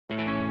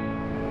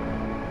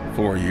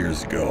4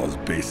 years ago, I was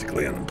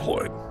basically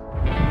unemployed.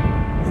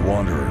 A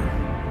wanderer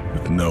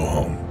with no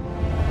home.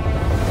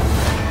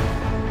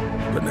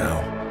 But now,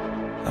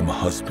 I'm a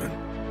husband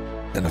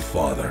and a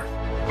father.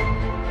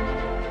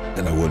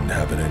 And I wouldn't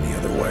have it any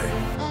other way.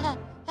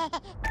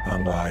 I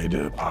don't know how you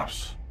did it,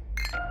 Pops.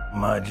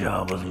 My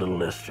job was a little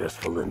less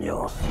stressful than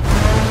yours.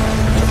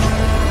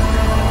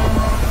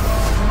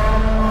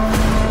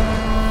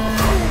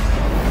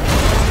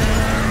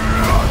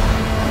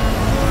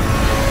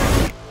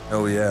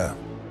 Oh yeah,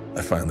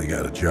 I finally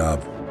got a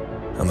job.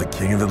 I'm the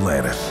King of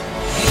Atlantis.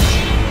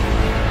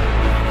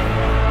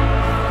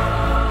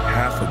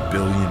 500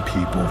 million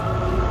people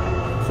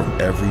from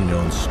every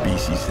known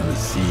species in the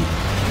sea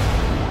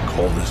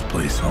call this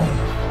place home.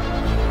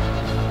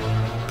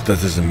 But that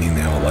doesn't mean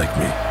they all like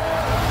me.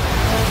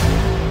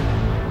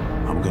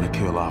 I'm gonna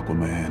kill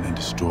Aquaman and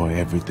destroy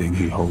everything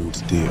he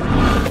holds dear.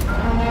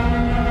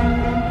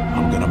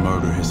 I'm gonna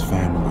murder his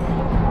family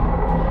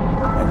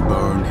and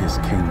burn his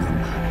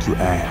kingdom to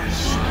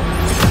ash.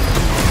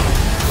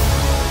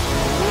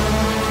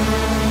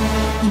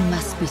 He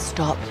must be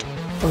stopped,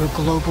 or a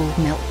global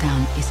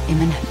meltdown is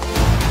imminent.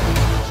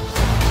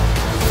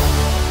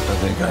 I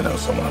think I know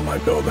someone that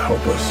might be able to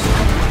help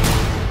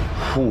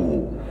us.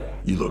 Ooh,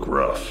 you look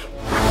rough.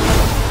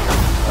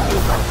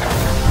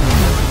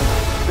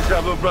 Good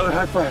job, little brother.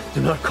 High five.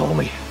 Do not call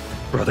me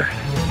brother.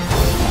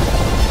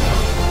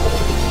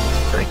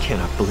 I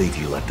cannot believe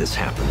you let this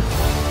happen.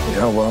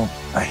 Yeah, well,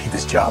 I hate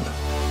this job.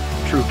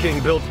 True king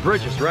builds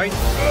bridges, right?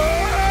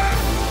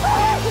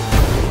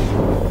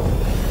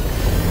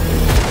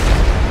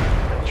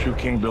 True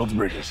king builds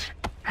bridges.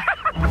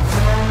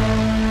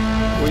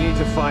 We need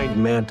to find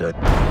Manta.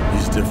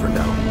 He's different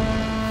now.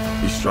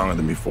 He's stronger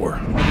than before.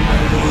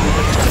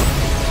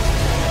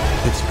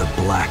 It's the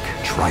Black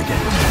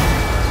Trident.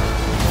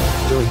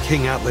 During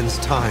King Atlantis'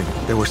 time,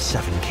 there were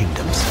 7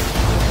 kingdoms.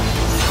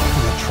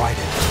 And the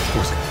Trident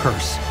was a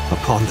curse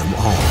upon them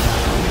all.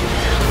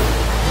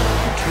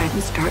 The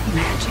Trident's dark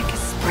magic is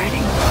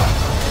spreading.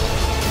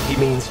 He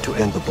means to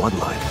end the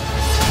bloodline.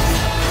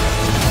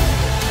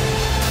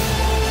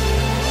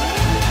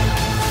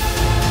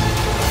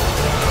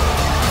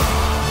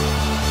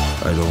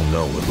 I don't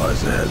know what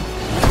lies ahead,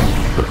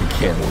 but we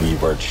can't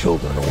leave our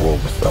children in a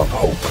world without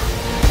hope.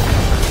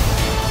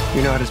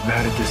 You're not as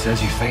bad at this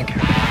as you think.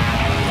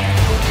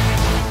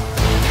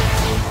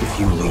 If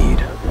you lead,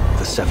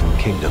 the 7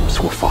 kingdoms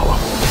will follow.